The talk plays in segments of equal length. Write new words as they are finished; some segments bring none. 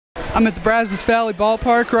I'm at the Brazos Valley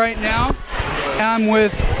Ballpark right now. I'm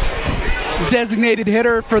with designated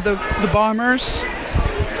hitter for the Bombers,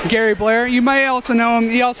 Gary Blair. You may also know him.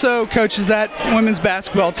 He also coaches that women's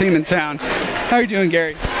basketball team in town. How are you doing,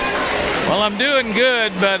 Gary? Well, I'm doing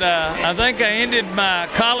good, but I think I ended my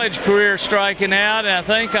college career striking out, and I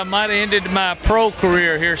think I might have ended my pro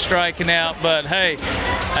career here striking out. But hey,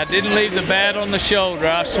 I didn't leave the bat on the shoulder.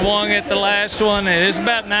 I swung at the last one, and it's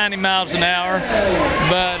about 90 miles an hour.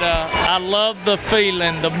 But I love the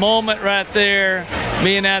feeling, the moment right there,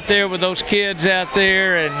 being out there with those kids out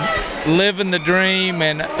there and living the dream.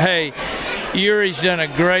 And hey, Yuri's done a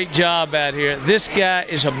great job out here. This guy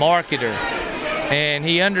is a marketer, and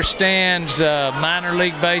he understands minor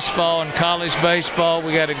league baseball and college baseball.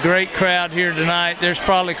 We got a great crowd here tonight. There's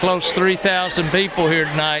probably close to 3,000 people here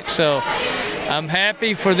tonight. So I'm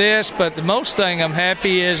happy for this, but the most thing I'm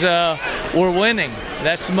happy is we're winning.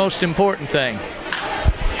 That's the most important thing.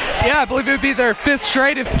 Yeah, I believe it would be their 5th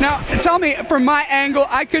straight. Now, tell me, from my angle,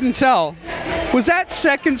 I couldn't tell. Was that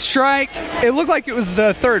second strike? It looked like it was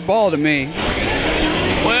the 3rd ball to me.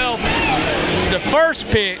 Well, the first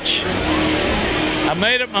pitch, I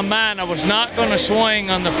made up my mind I was not going to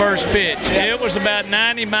swing on the first pitch. It was about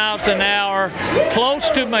 90 miles an hour,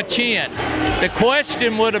 close to my chin. The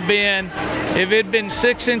question would have been, if it had been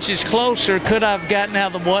 6 inches closer, could I have gotten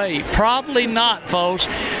out of the way? Probably not, folks.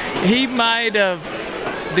 He might have,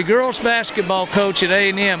 the girls basketball coach at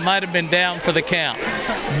A&M might have been down for the count.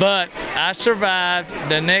 But I survived.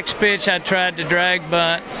 The next pitch I tried to drag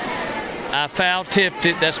bunt. I foul tipped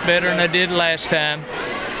it. That's better than I did last time.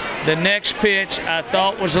 The next pitch I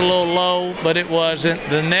thought was a little low, but it wasn't.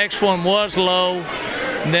 The next one was low.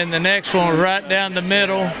 And then the next one was right down the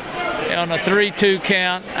middle on a 3-2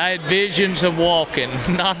 count. I had visions of walking,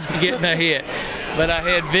 not getting a hit. But I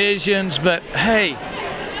had visions. But hey,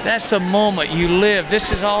 that's a moment you live.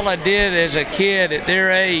 This is all I did as a kid at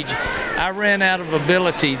their age. I ran out of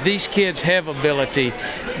ability. These kids have ability.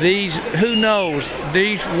 These, who knows,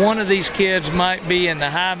 one of these kids might be in the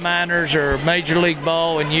high minors or Major League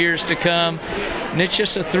Ball in years to come. And it's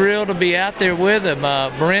just a thrill to be out there with them.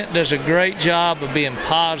 Brent does a great job of being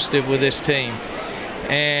positive with this team.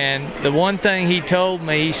 And the one thing he told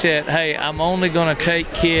me, he said, hey, I'm only going to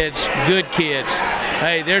take kids, good kids.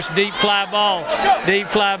 Hey, there's a deep fly ball. Deep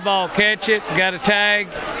fly ball. Catch it. Got a tag.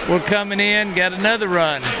 We're coming in. Got another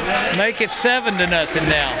run. Make it 7-0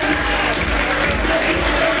 now.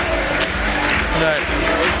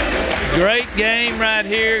 But great game right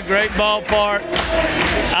here. Great ballpark.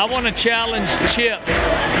 I want to challenge Chip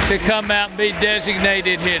to come out and be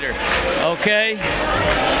designated hitter. Okay?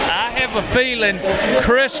 I have a feeling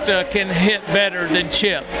Krista can hit better than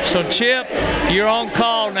Chip. So Chip, you're on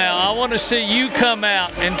call now. I want to see you come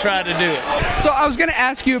out and try to do it. So I was going to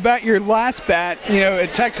ask you about your last bat,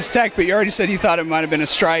 at Texas Tech, but you already said you thought it might have been a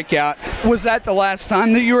strikeout. Was that the last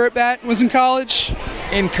time that you were at bat? Was in college?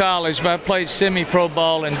 In college, but I played semi-pro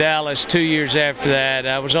ball in Dallas 2 years after that.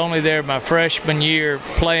 I was only there my freshman year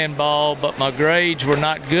playing ball, but my grades were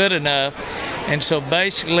not good enough. And so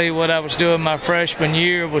basically what I was doing my freshman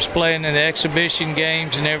year was playing in the exhibition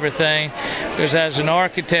games and everything, because I was an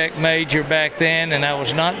architect major back then, and I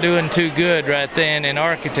was not doing too good right then in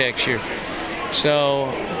architecture.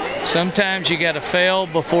 So sometimes you got to fail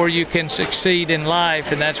before you can succeed in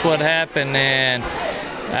life, and that's what happened. And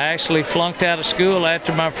I actually flunked out of school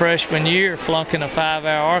after my freshman year, flunking a 5-hour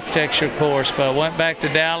architecture course. But I went back to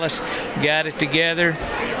Dallas, got it together,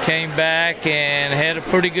 came back, and had a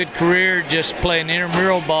pretty good career just playing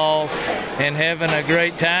intramural ball and having a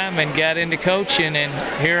great time, and got into coaching. And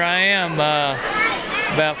here I am,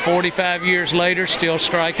 about 45 years later, still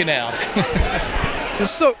striking out.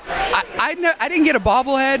 So I didn't get a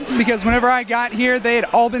bobblehead because whenever I got here, they had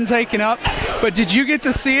all been taken up. But did you get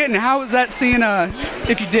to see it? And how was that seeing,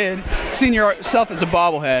 if you did, seeing yourself as a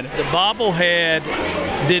bobblehead? The bobblehead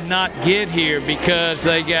did not get here because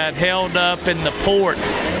they got held up in the port.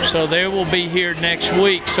 So they will be here next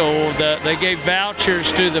week. So they gave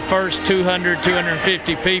vouchers to the first 200,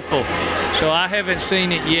 250 people. So I haven't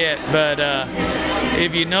seen it yet. But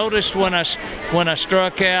if you noticed when I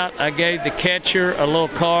struck out, I gave the catcher a little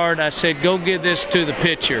card. I said, go give this to the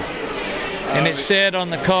pitcher. And it said on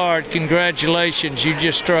the card, congratulations, you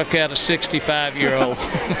just struck out a 65-year-old.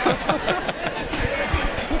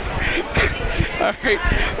 All right.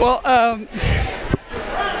 Well,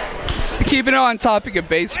 keeping it on topic of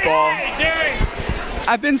baseball,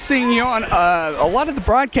 I've been seeing you on a lot of the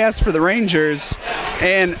broadcasts for the Rangers,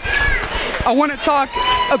 and I want to talk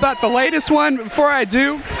about the latest one. But before I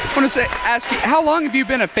do, I want to ask you, how long have you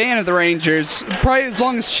been a fan of the Rangers? Probably as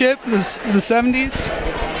long as Chip, the 70s?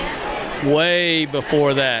 way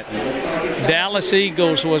before that. Dallas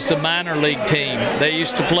Eagles was the minor league team. They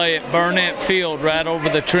used to play at Burnett Field right over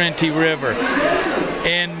the Trinity River.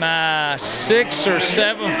 In my 6th or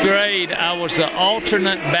 7th grade, I was the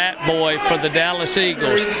alternate bat boy for the Dallas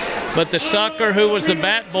Eagles. But the sucker who was the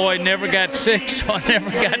bat boy never got sick, so I never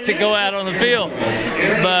got to go out on the field.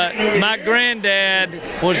 But my granddad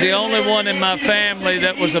was the only one in my family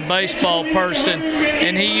that was a baseball person,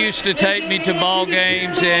 and he used to take me to ball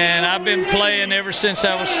games, and I've been playing ever since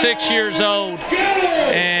I was 6 years old.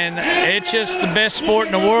 And it's just the best sport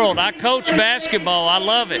in the world. I coach basketball. I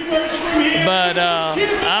love it. But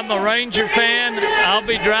I'm a Ranger fan. I'll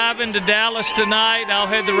be driving to Dallas tonight. I'll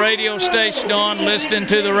have the radio station on listening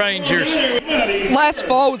to the Rangers. Last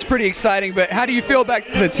fall was pretty exciting, but how do you feel about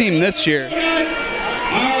the team this year?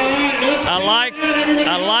 I like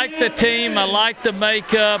the team. I like the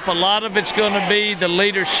makeup. A lot of it's going to be the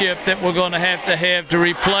leadership that we're going to have to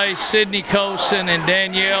replace Sydney Colson and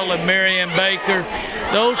Danielle and Marianne Baker.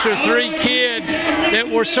 Those are 3 kids that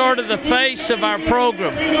were sort of the face of our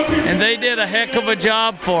program, and they did a heck of a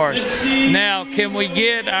job for us. Now, can we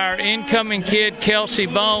get our incoming kid, Kelsey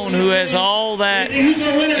Bone, who has all that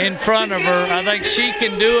in front of her? I think she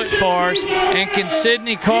can do it for us. And can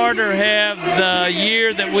Sydney Carter have the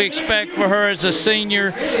year that we expect for her as a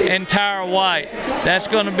senior, and Tyra White? That's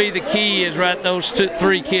going to be the key, is right those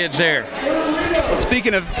 3 kids there. Well,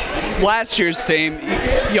 speaking of last year's team,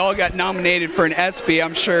 y'all got nominated for an ESPY.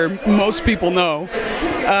 I'm sure most people know.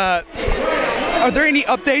 Are there any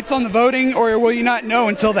updates on the voting, or will you not know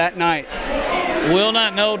until that night? We'll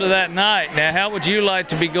not know to that night. Now, how would you like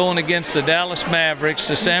to be going against the Dallas Mavericks,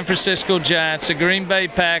 the San Francisco Giants, the Green Bay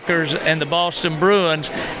Packers, and the Boston Bruins,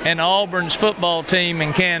 and Auburn's football team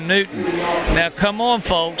in Cam Newton? Now, come on,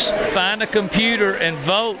 folks. Find a computer and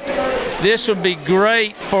vote. This would be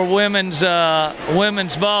great for women's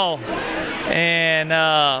ball. And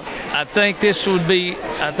I think this would be,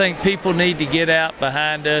 I think people need to get out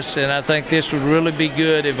behind us, and I think this would really be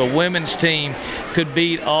good if a women's team could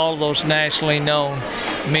beat all those nationally known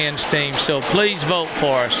men's teams. So please vote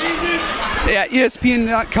for us. Yeah,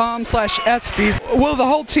 ESPN.com/ESPYs. Will the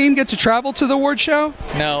whole team get to travel to the award show?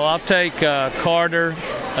 No, I'll take Carter,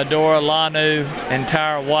 Adora Lanu, and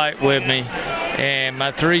Tyra White with me, and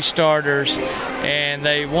my 3 starters. And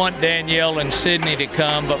they want Danielle and Sydney to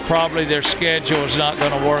come, but probably their schedule is not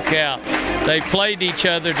going to work out. They played each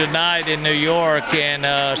other tonight in New York, and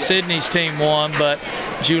Sydney's team won, but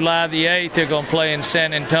July the 8th they're going to play in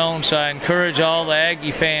San Antonio, so I encourage all the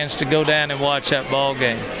Aggie fans to go down and watch that ball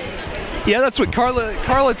game. Yeah, that's what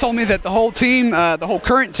Carla told me, that the whole team, the whole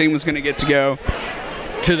current team was going to get to go.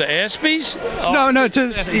 To the ESPYs? Oh, no,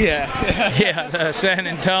 to San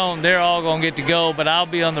Antonio. They're all going to get to go, but I'll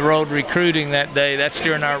be on the road recruiting that day. That's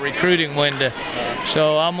during our recruiting window,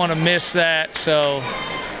 so I'm going to miss that. So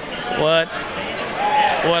what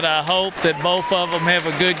I hope that both of them have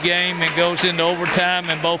a good game and goes into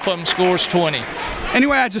overtime, and both of them scores 20.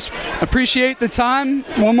 Anyway, I just appreciate the time.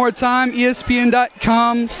 One more time,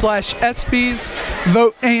 ESPN.com/ESPYs.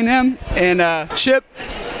 Vote A&M, and Chip.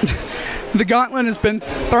 The gauntlet has been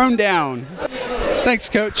thrown down. Thanks,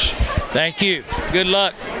 Coach. Thank you. Good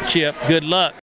luck, Chip. Good luck.